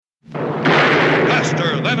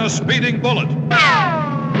than a speeding bullet.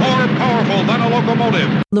 More powerful than a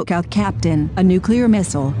locomotive. Look out, Captain. A nuclear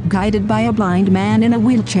missile, guided by a blind man in a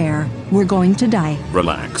wheelchair. We're going to die.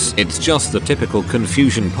 Relax. It's just the typical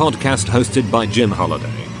Confusion podcast hosted by Jim Holiday.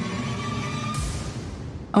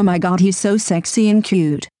 Oh my God, he's so sexy and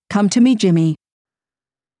cute. Come to me, Jimmy.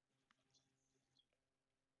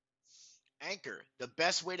 Anchor, the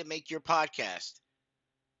best way to make your podcast.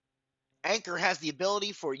 Anchor has the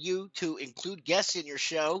ability for you to include guests in your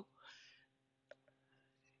show.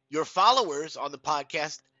 Your followers on the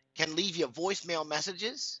podcast can leave you voicemail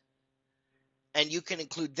messages, and you can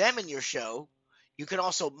include them in your show. You can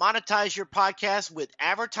also monetize your podcast with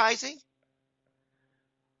advertising.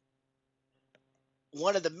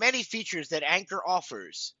 One of the many features that Anchor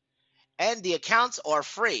offers, and the accounts are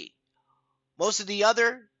free. Most of the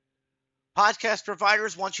other podcast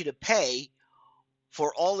providers want you to pay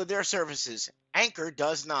for all of their services. Anchor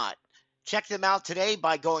does not. Check them out today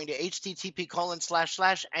by going to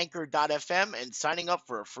http://anchor.fm and signing up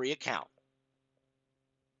for a free account.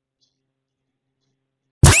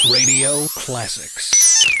 Radio Classics.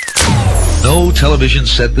 No television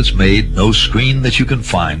set that's made, no screen that you can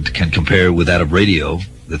find can compare with that of radio,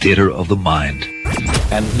 the theater of the mind.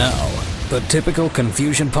 And now, the Typical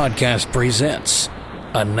Confusion Podcast presents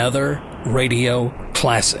another Radio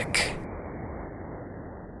Classic.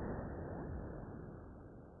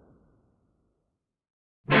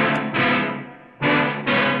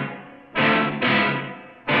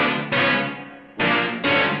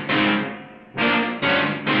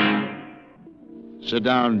 Sit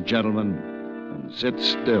down, gentlemen, and sit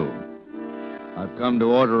still. I've come to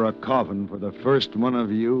order a coffin for the first one of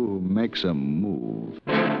you who makes a move.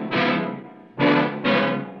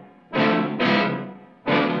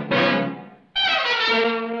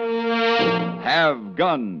 Have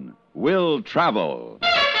Gun, Will Travel.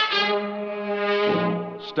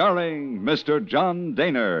 Starring Mr. John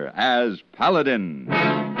Daner as Paladin.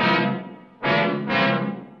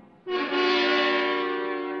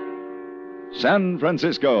 San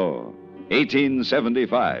Francisco,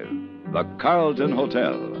 1875. The Carlton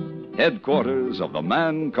Hotel, headquarters of the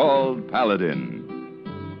man called Paladin.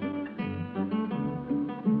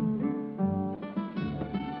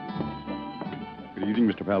 Good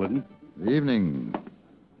evening, Mr. Paladin. Good evening.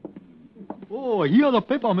 Oh, here's the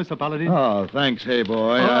paper, Mr. Paladin. Oh, thanks, hey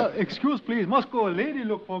boy. Excuse, please. Must go a lady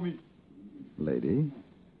look for me. Lady?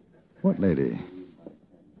 What lady?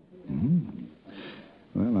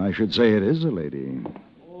 Well, I should say it is a lady.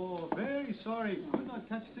 Oh, very sorry. Could not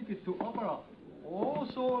catch tickets to opera. All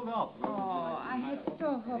sold up. Oh, I had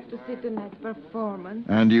so hoped to see tonight's performance.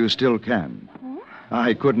 And you still can. Huh?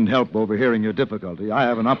 I couldn't help overhearing your difficulty. I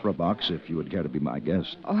have an opera box if you would care to be my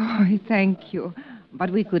guest. Oh, thank you. But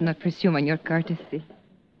we could not presume on your courtesy.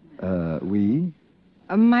 We?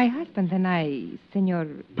 My husband and I, Senor...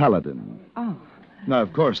 Paladin. Oh. Now,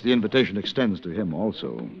 of course, the invitation extends to him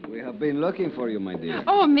also. We have been looking for you, my dear.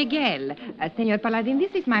 Oh, Miguel. Senor Paladin,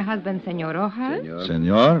 this is my husband, Senor Rojas.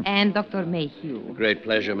 Senor? And Dr. Mayhew. Great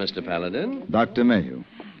pleasure, Mr. Paladin. Dr. Mayhew.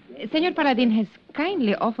 Senor Paladin has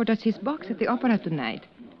kindly offered us his box at the opera tonight.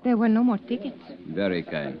 There were no more tickets. Very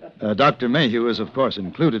kind. Dr. Mayhew is, of course,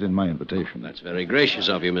 included in my invitation. That's very gracious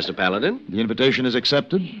of you, Mr. Paladin. The invitation is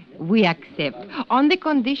accepted? We accept, on the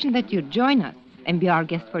condition that you join us and be our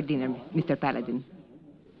guest for dinner, Mr. Paladin.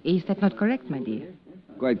 Is that not correct, my dear?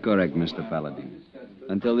 Quite correct, Mr. Paladin.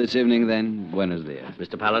 Until this evening, then, buenos dias.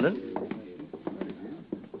 Mr. Paladin?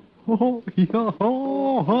 Oh, yeah.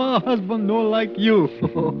 Oh, her husband no like you.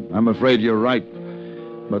 I'm afraid you're right.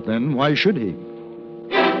 But then, why should he?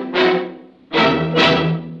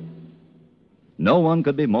 No one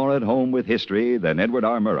could be more at home with history than Edward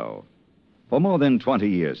R. Murrow. For more than 20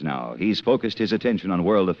 years now, he's focused his attention on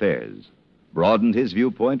world affairs, broadened his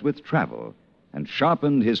viewpoint with travel, and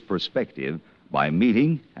sharpened his perspective by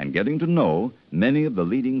meeting and getting to know many of the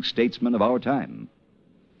leading statesmen of our time.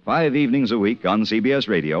 5 evenings a week on CBS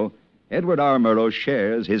Radio, Edward R. Murrow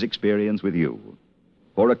shares his experience with you.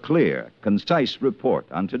 For a clear, concise report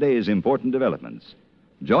on today's important developments,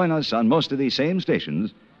 join us on most of these same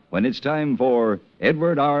stations when it's time for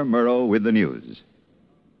Edward R. Murrow with the news.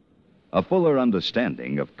 A fuller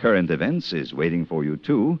understanding of current events is waiting for you,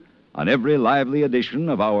 too, on every lively edition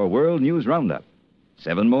of our World News Roundup.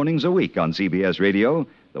 7 mornings a week on CBS Radio,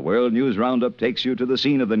 the World News Roundup takes you to the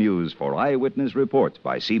scene of the news for eyewitness reports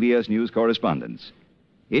by CBS News correspondents.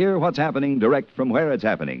 Hear what's happening direct from where it's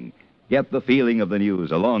happening. Get the feeling of the news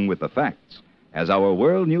along with the facts as our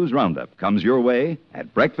World News Roundup comes your way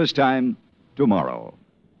at breakfast time tomorrow.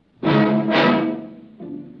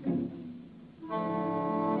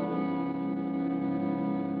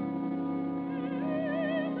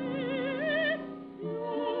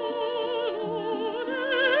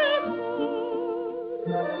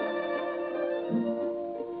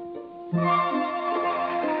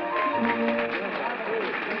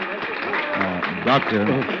 Doctor.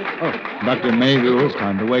 Dr. Mayhew, it's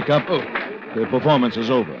time to wake up. The performance is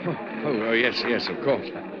over. Yes, of course.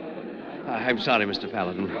 I'm sorry, Mr.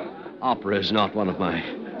 Paladin. Opera is not one of my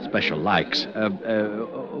special likes.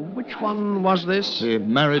 Which one was this? The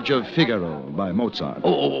Marriage of Figaro by Mozart.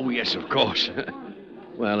 Oh, yes, of course.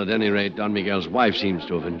 Well, at any rate, Don Miguel's wife seems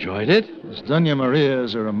to have enjoyed it. This Doña Maria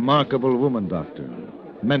is a remarkable woman, Doctor.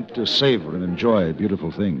 Meant to savor and enjoy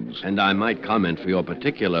beautiful things. And I might comment for your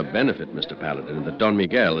particular benefit, Mr. Paladin, that Don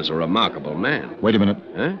Miguel is a remarkable man. Wait a minute.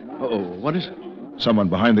 Huh? Oh, what is it? Someone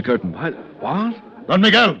behind the curtain. What? Don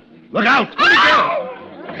Miguel! Look out! Don Miguel!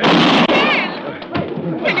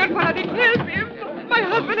 Senor Paladin, help him. My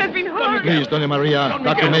husband has been hurt. Please, Doña Maria.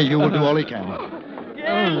 Dr. Mayhew will do all he can.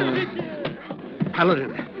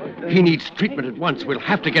 Paladin, he needs treatment at once. We'll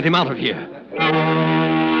have to get him out of here.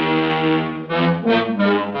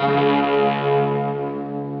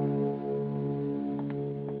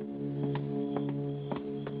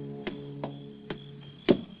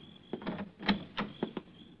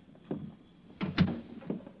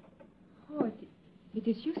 Oh, it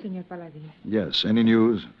is you, Senor Paladin. Yes. Any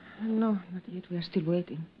news? No, not yet. We are still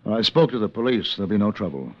waiting. I spoke to the police. There'll be no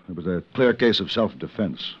trouble. It was a clear case of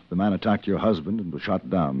self-defense. The man attacked your husband and was shot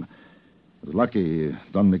down. It was lucky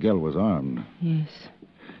Don Miguel was armed. Yes.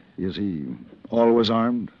 Is he always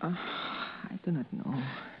armed? I do not know.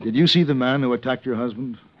 Did you see the man who attacked your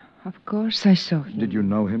husband? Of course I saw him. Did you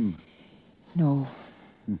know him? No.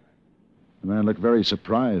 The man looked very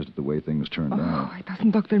surprised at the way things turned out. Why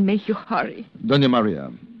doesn't Dr. Mayhew hurry? Doña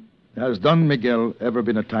Maria, has Don Miguel ever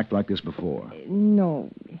been attacked like this before? No.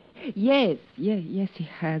 Yes, he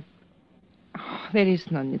has. There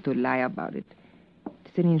is no need to lie about it.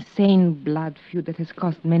 It's an insane blood feud that has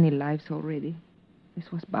cost many lives already. This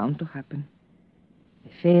was bound to happen.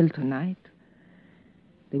 They failed tonight.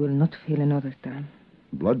 They will not fail another time.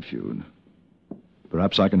 Blood feud?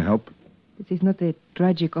 Perhaps I can help? This is not a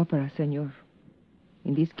tragic opera, senor.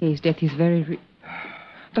 In this case, death is very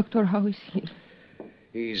Doctor, how is he?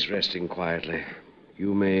 He's resting quietly.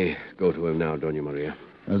 You may go to him now, Doña Maria.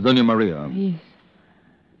 Doña Maria. Yes.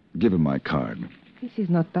 Give him my card. This is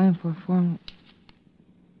not time for form.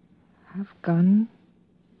 Have gone.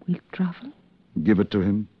 Will travel. Give it to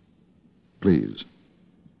him. Please.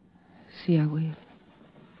 See, I will.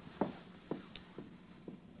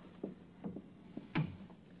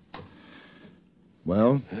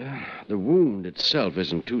 Well? The wound itself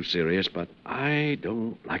isn't too serious, but I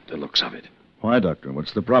don't like the looks of it. Why, Doctor?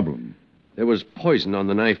 What's the problem? There was poison on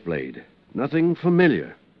the knife blade. Nothing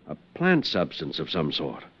familiar. A plant substance of some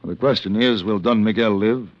sort. Well, the question is, will Don Miguel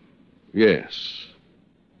live? Yes.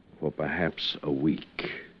 For perhaps a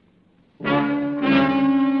week.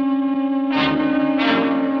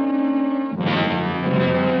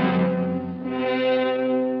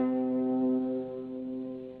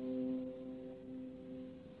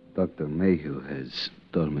 Dr. Mayhew has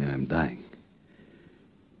told me I'm dying.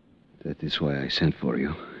 That is why I sent for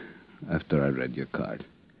you after I read your card.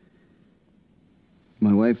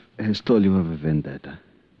 My wife has told you of a vendetta.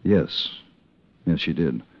 Yes. Yes, she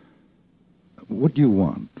did. What do you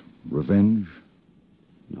want? Revenge?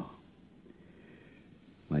 No.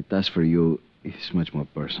 My task for you is much more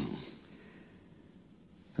personal.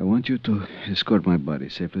 I want you to escort my body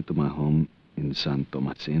safely to my home in San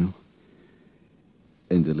Tomasino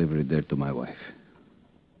and deliver it there to my wife.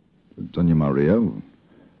 Doña Maria,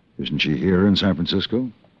 isn't she here in San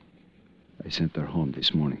Francisco? I sent her home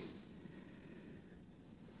this morning.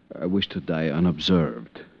 I wish to die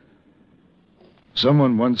unobserved.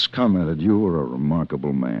 Someone once commented you were a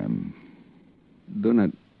remarkable man. Do not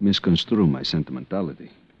misconstrue my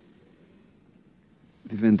sentimentality.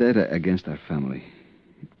 The vendetta against our family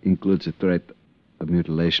includes a threat of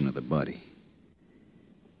mutilation of the body,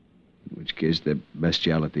 in which case the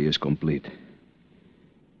bestiality is complete.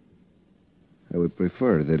 I would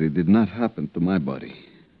prefer that it did not happen to my body.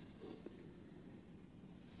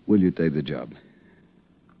 Will you take the job?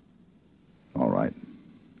 All right.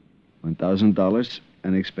 $1,000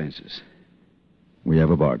 and expenses. We have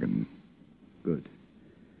a bargain. Good.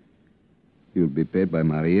 You'll be paid by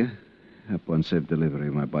Maria upon safe delivery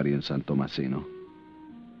of my body in San Tomasino.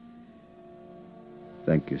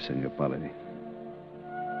 Thank you, Senor Paladin.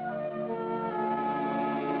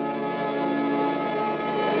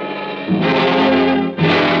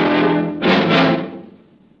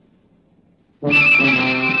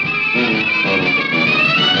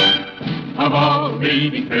 Of all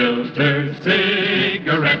leading filters,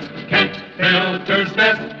 cigarettes, Kent filters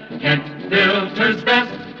best, Kent filters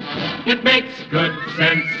best. It makes good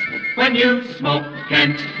sense when you smoke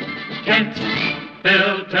Kent, Kent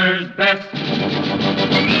filters best.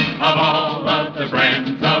 Of all of the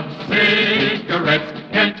brands of cigarettes.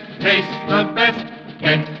 Kent tastes the best.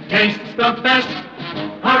 Kent tastes the best.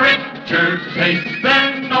 A richer taste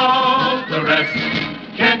than all the rest.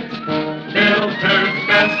 Kent filters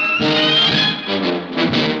best.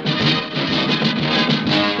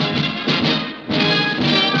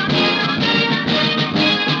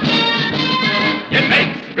 It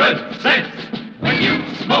makes good sense when you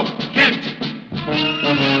smoke Kent.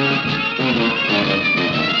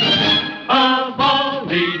 Of all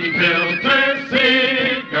leading filter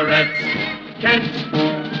cigarettes, Kent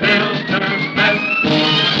filters best.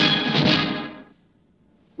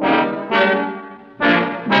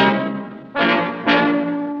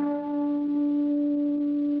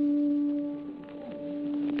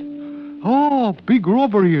 Oh, big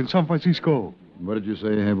robbery in San Francisco. What did you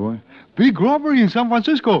say, hey boy? Big robbery in San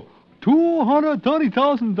Francisco.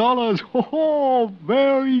 $230,000. Oh,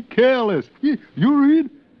 very careless. You read?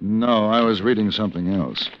 No, I was reading something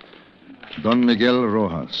else. Don Miguel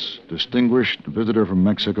Rojas, distinguished visitor from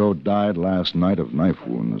Mexico, died last night of knife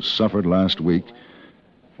wounds suffered last week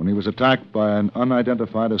when he was attacked by an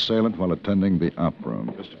unidentified assailant while attending the opera.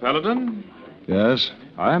 Mr. Paladin? Yes?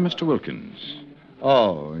 I am Mr. Wilkins.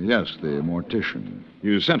 Oh, yes, the mortician.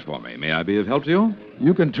 You sent for me. May I be of help to you?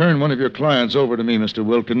 You can turn one of your clients over to me, Mr.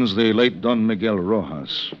 Wilkins, the late Don Miguel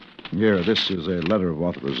Rojas. Here, this is a letter of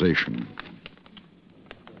authorization.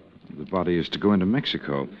 The body is to go into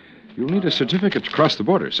Mexico. You'll need a certificate to cross the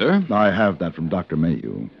border, sir. I have that from Dr.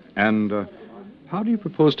 Mayhew. And how do you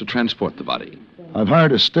propose to transport the body? I've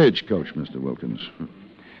hired a stagecoach, Mr. Wilkins.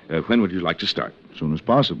 When would you like to start? As soon as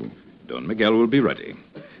possible. Don Miguel will be ready.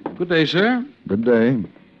 Good day, sir. Good day.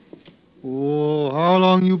 Oh, how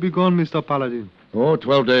long you be gone, Mr. Paladin? Oh,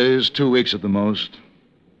 12 days, 2 weeks at the most.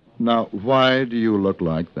 Now, why do you look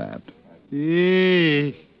like that?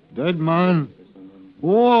 Hey, dead man.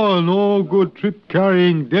 Oh, no good trip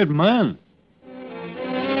carrying dead man.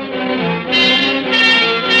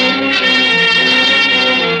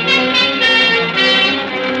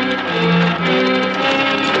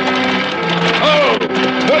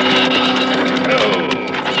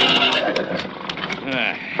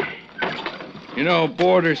 You know,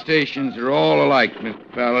 border stations are all alike,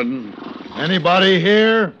 Mr. Paladin. Anybody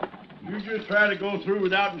here? You just try to go through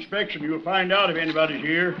without inspection. You'll find out if anybody's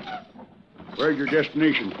here. Where's your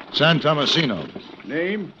destination? San Tomasino.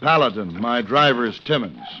 Name? Paladin. My driver's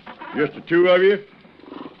Timmons. Just the two of you?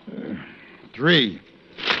 3.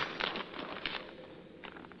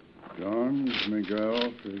 Don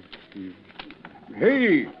Miguel.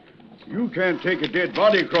 Hey, you can't take a dead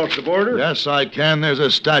body across the border. Yes, I can. There's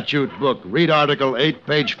a statute book. Read Article 8,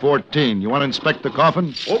 page 14. You want to inspect the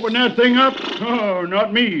coffin? Open that thing up? Oh,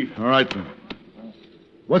 not me. All right, then.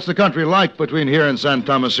 What's the country like between here and San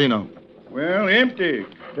Tomasino? Well, empty,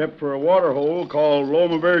 except for a water hole called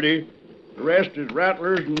Loma Verde. The rest is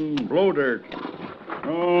rattlers and blow dirt.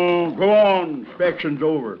 Oh, go on. Inspection's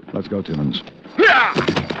over. Let's go, Timmons.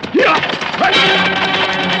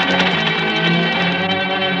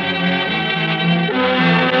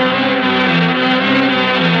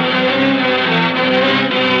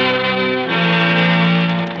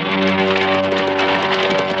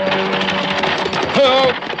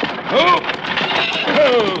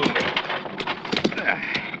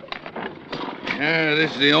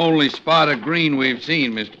 This is the only spot of green we've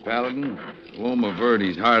seen, Mr. Paladin. Loma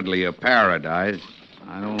Verde's hardly a paradise.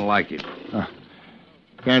 I don't like it.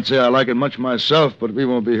 Can't say I like it much myself, but we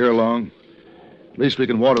won't be here long. At least we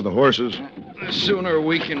can water the horses. The sooner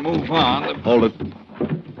we can move on, the... Hold it.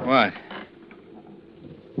 What?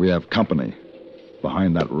 We have company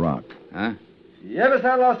behind that rock. Huh? ¿Lleves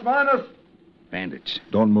a las manos? Bandits.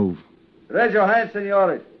 Don't move. Raise your hands,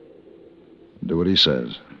 senores. Do what he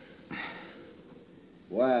says.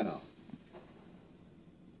 Bueno.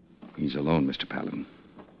 He's alone, Mr. Paladin.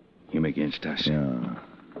 Him against us. Yeah.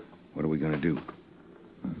 What are we going to do?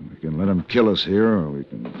 We can let him kill us here, or we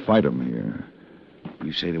can fight him here.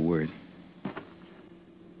 You say the word.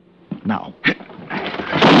 Now.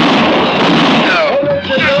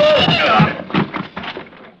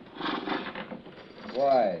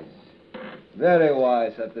 Wise. Very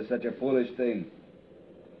wise after such a foolish thing.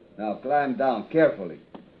 Now climb down carefully.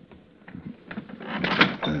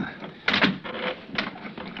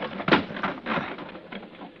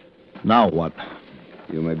 Now what?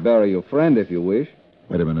 You may bury your friend if you wish.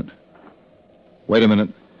 Wait a minute. Wait a minute.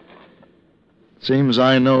 Seems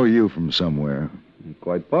I know you from somewhere.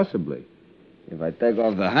 Quite possibly. If I take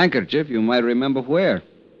off the handkerchief, you might remember where.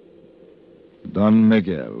 Don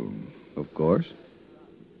Miguel. Of course.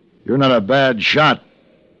 You're not a bad shot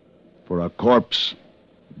for a corpse.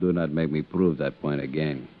 Do not make me prove that point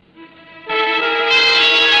again.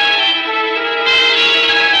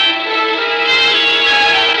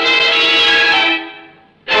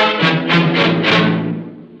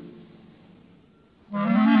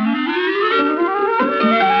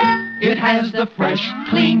 has the fresh,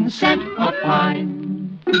 clean scent of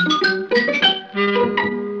pine.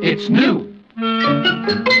 It's new.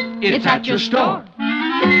 It's at your store.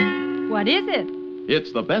 What is it?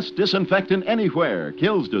 It's the best disinfectant anywhere.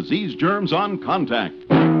 Kills disease germs on contact.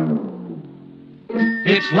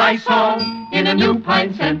 It's Lysol in a new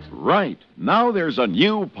pine scent. Right. Now there's a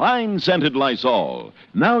new pine-scented Lysol.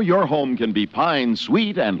 Now your home can be pine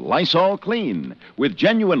sweet and Lysol clean with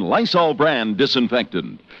genuine Lysol brand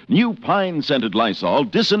disinfectant. New pine-scented Lysol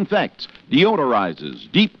disinfects,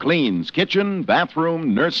 deodorizes, deep cleans kitchen,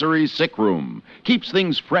 bathroom, nursery, sick room. Keeps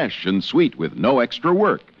things fresh and sweet with no extra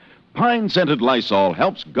work. Pine-scented Lysol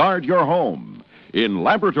helps guard your home. In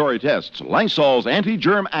laboratory tests, Lysol's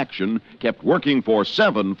anti-germ action kept working for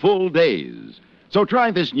 7 full days. So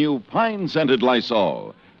try this new pine-scented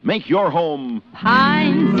Lysol. Make your home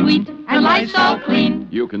pine sweet and Lysol clean.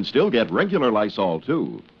 You can still get regular Lysol,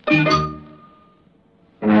 too.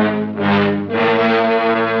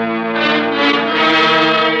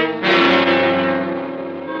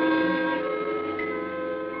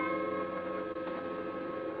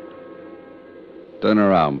 Turn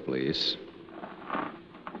around, please.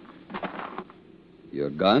 Your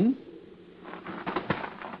gun?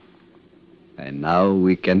 And now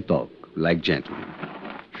we can talk, like gentlemen.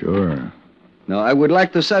 Sure. Now, I would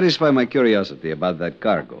like to satisfy my curiosity about that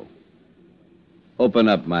cargo. Open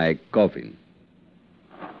up my coffin.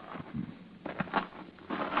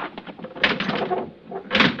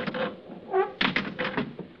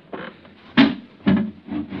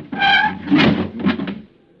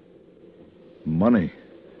 Money.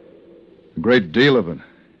 A great deal of it.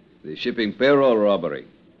 The shipping payroll robbery.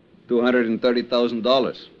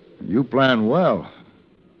 $230,000. You planned well.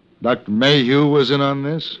 Dr. Mayhew was in on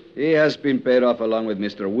this? He has been paid off along with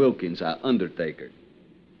Mr. Wilkins, our undertaker.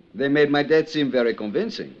 They made my death seem very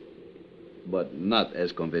convincing. But not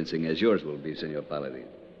as convincing as yours will be, Senor Paladin.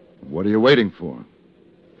 What are you waiting for?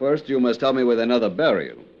 First, you must help me with another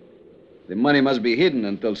burial. The money must be hidden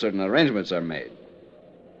until certain arrangements are made.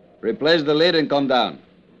 Replace the lid and come down.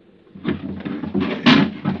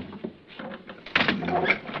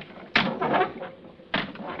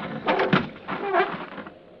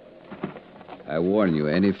 I warn you,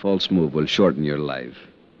 any false move will shorten your life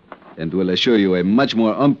and will assure you a much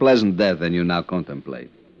more unpleasant death than you now contemplate.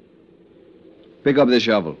 Pick up the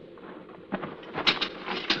shovel.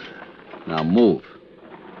 Now move.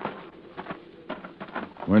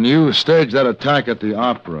 When you staged that attack at the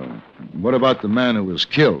opera, what about the man who was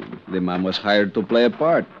killed? The man was hired to play a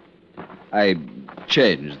part. I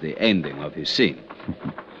changed the ending of his scene.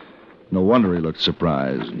 No wonder he looked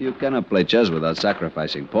surprised. You cannot play chess without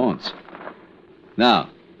sacrificing pawns. Now,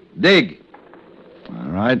 dig. All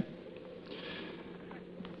right.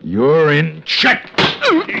 You're in check.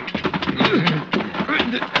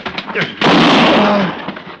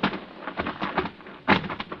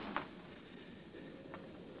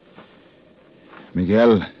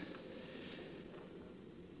 Miguel.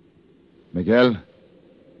 Miguel.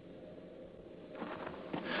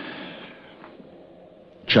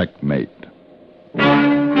 Checkmate.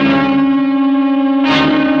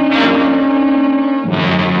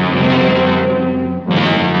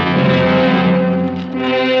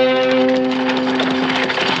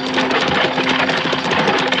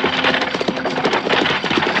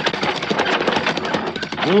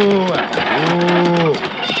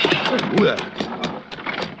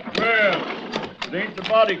 Well, it ain't the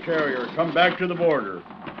body carrier. Come back to the border.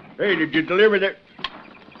 Hey, did you deliver that?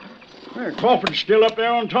 Hey, coffin's still up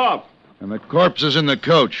there on top. And the corpse is in the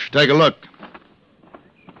coach. Take a look.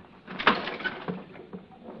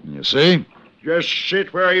 You see? Just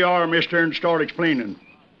sit where you are, mister, and start explaining.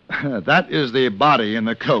 That is the body in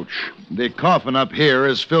the coach. The coffin up here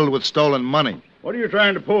is filled with stolen money. What are you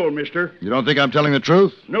trying to pull, mister? You don't think I'm telling the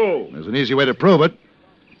truth? No. There's an easy way to prove it.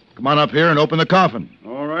 Come on up here and open the coffin.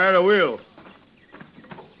 All right, I will.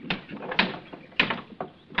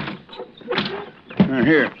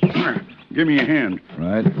 Here. Give me a hand.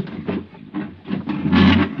 Right.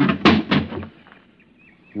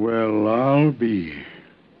 Well, I'll be.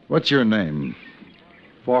 What's your name?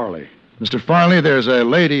 Farley. Mr. Farley, there's a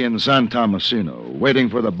lady in San Tomasino waiting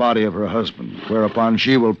for the body of her husband, whereupon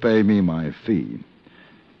she will pay me my fee.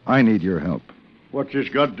 I need your help. What's this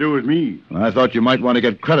got to do with me? I thought you might want to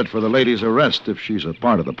get credit for the lady's arrest if she's a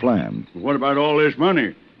part of the plan. What about all this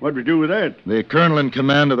money? What'd we do with that? The colonel in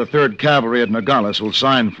command of the 3rd Cavalry at Nogales will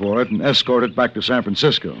sign for it and escort it back to San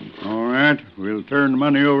Francisco. All right. We'll turn the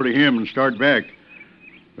money over to him and start back.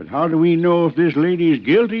 But how do we know if this lady is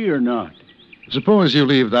guilty or not? Suppose you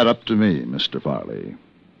leave that up to me, Mr. Farley.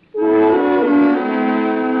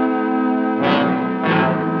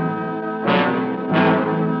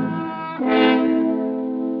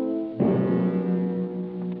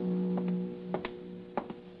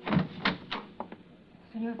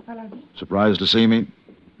 Surprised to see me?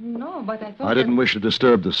 No, but I thought... I didn't wish to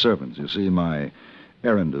disturb the servants. You see, my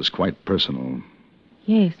errand is quite personal.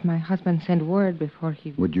 Yes, my husband sent word before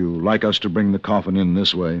he... Would you like us to bring the coffin in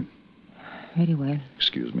this way? Very well.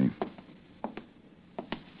 Excuse me.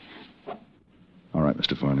 All right,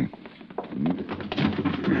 Mr. Farley.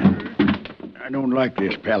 I don't like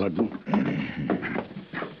this, Paladin.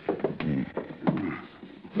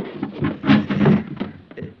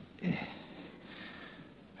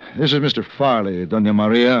 This is Mr. Farley, Doña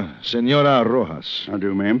Maria, Senora Rojas. How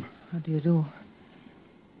do, ma'am? How do you do?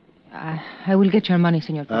 I will get your money,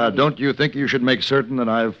 Senor. Don't you think you should make certain that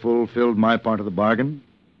I've fulfilled my part of the bargain?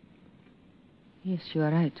 Yes, you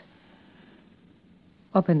are right.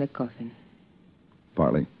 Open the coffin.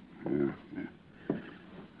 Farley.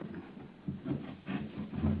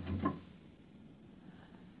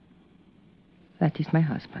 That is my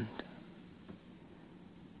husband.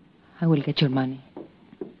 I will get your money.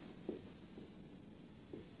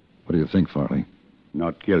 What do you think, Farley?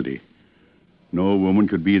 Not guilty. No woman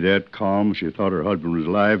could be that calm. She thought her husband was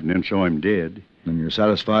alive and then saw him dead. And you're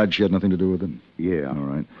satisfied she had nothing to do with it? Yeah. All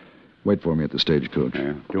right. Wait for me at the stagecoach.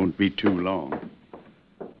 Yeah, don't be too long.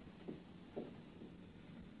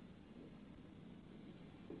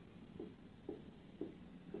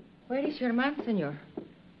 Where is your man, senor?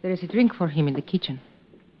 There is a drink for him in the kitchen.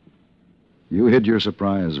 You hid your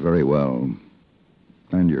surprise very well.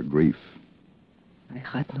 And your grief. I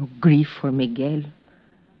had no grief for Miguel.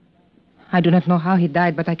 I do not know how he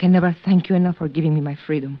died, but I can never thank you enough for giving me my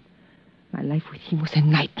freedom. My life with him was a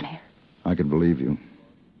nightmare. I can believe you.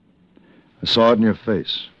 I saw it in your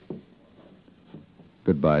face.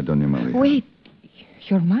 Goodbye, Doña Maria. Wait.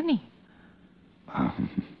 Your money?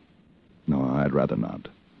 No, I'd rather not.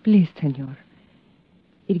 Please, senor.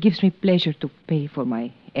 It gives me pleasure to pay for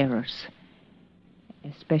my errors.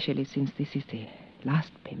 Especially since this is the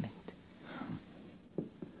last payment.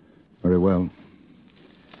 Very well.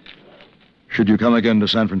 Should you come again to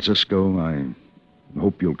San Francisco, I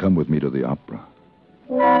hope you'll come with me to the opera.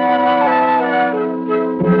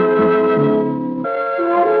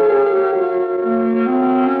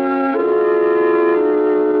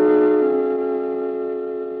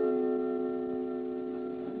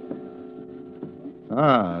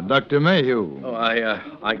 Dr. Mayhew. Oh,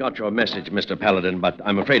 I got your message, Mr. Paladin, but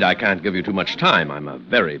I'm afraid I can't give you too much time. I'm a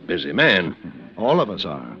very busy man. All of us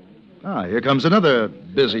are. Here comes another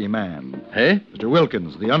busy man. Hey? Mr.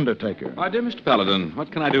 Wilkins, the undertaker. My dear Mr. Paladin,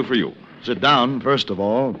 what can I do for you? Sit down, first of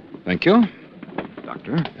all. Thank you.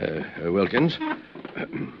 Doctor? Wilkins.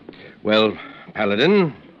 Well,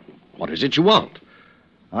 Paladin, what is it you want?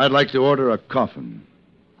 I'd like to order a coffin.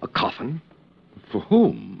 A coffin? For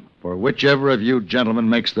whom? For whichever of you gentlemen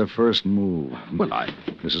makes the first move. Well,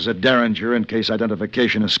 This is a derringer in case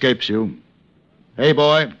identification escapes you. Hey,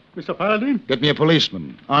 boy. Mr. Paladin? Get me a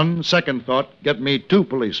policeman. On second thought, get me 2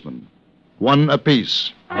 policemen. 1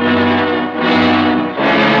 apiece.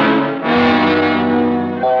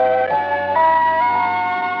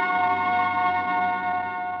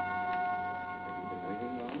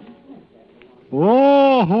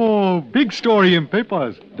 Oh, big story in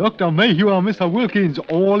papers. Dr. Mayhew and Mr. Wilkins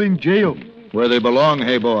all in jail. Where they belong,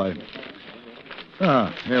 hey, boy.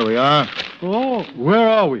 Here we are. Oh, where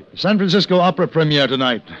are we? San Francisco Opera premiere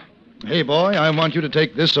tonight. Hey, boy, I want you to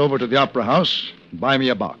take this over to the Opera House. Buy me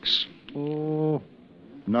a box. Oh.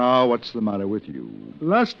 Now, what's the matter with you?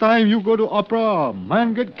 Last time you go to opera,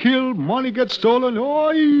 man get killed, money get stolen.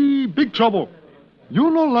 Oh, big trouble.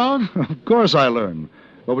 You no learn? Of course I learn.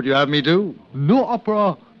 What would you have me do? No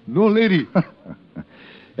opera, no lady.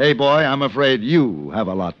 Hey, boy, I'm afraid you have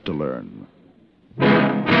a lot to learn.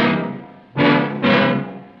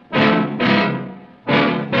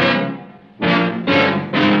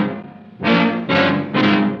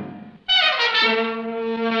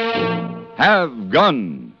 Have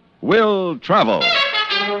Gun, Will Travel.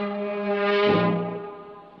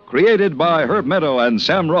 Created by Herb Meadow and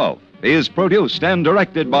Sam Rolfe, is produced and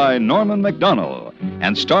directed by Norman MacDonald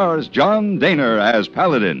and stars John Daner as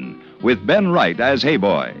Paladin with Ben Wright as Hey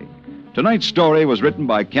Boy. Tonight's story was written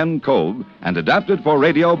by Ken Kolb and adapted for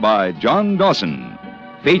radio by John Dawson.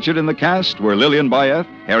 Featured in the cast were Lillian Bayeth,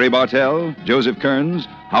 Harry Bartell, Joseph Kearns,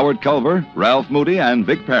 Howard Culver, Ralph Moody, and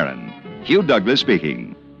Vic Perrin. Hugh Douglas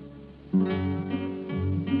speaking.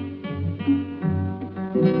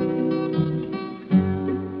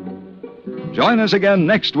 Join us again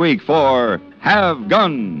next week for Have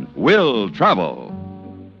Gun, Will Travel.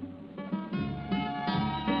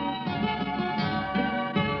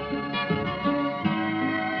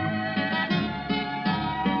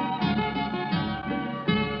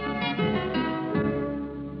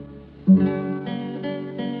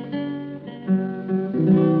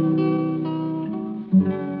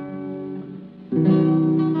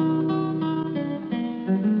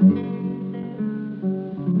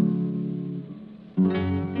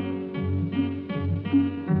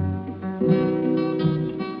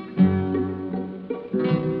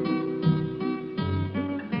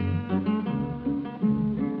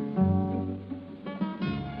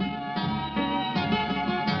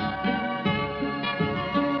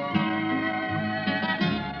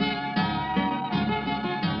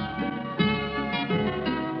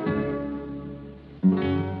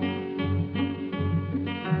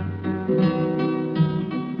 you.